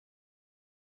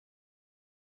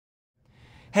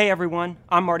Hey everyone,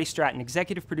 I'm Marty Stratton,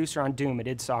 executive producer on Doom at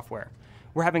id Software.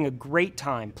 We're having a great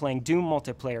time playing Doom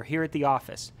multiplayer here at the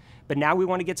office, but now we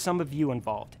want to get some of you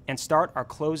involved and start our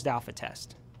closed alpha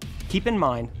test. Keep in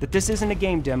mind that this isn't a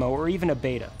game demo or even a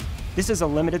beta. This is a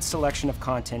limited selection of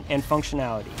content and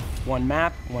functionality. One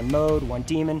map, one mode, one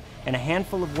demon, and a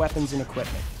handful of weapons and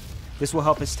equipment. This will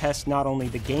help us test not only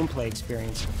the gameplay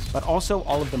experience, but also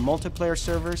all of the multiplayer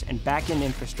servers and back-end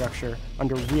infrastructure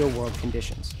under real-world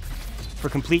conditions. For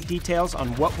complete details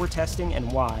on what we're testing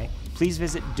and why, please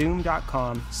visit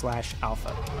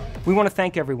doom.com/alpha. We want to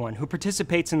thank everyone who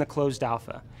participates in the closed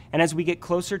alpha, and as we get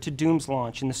closer to Doom's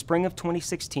launch in the spring of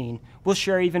 2016, we'll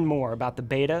share even more about the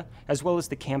beta, as well as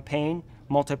the campaign,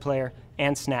 multiplayer,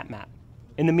 and snap map.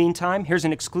 In the meantime, here's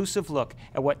an exclusive look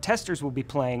at what testers will be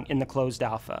playing in the closed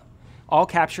alpha, all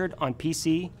captured on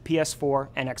PC, PS4,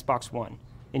 and Xbox One.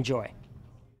 Enjoy.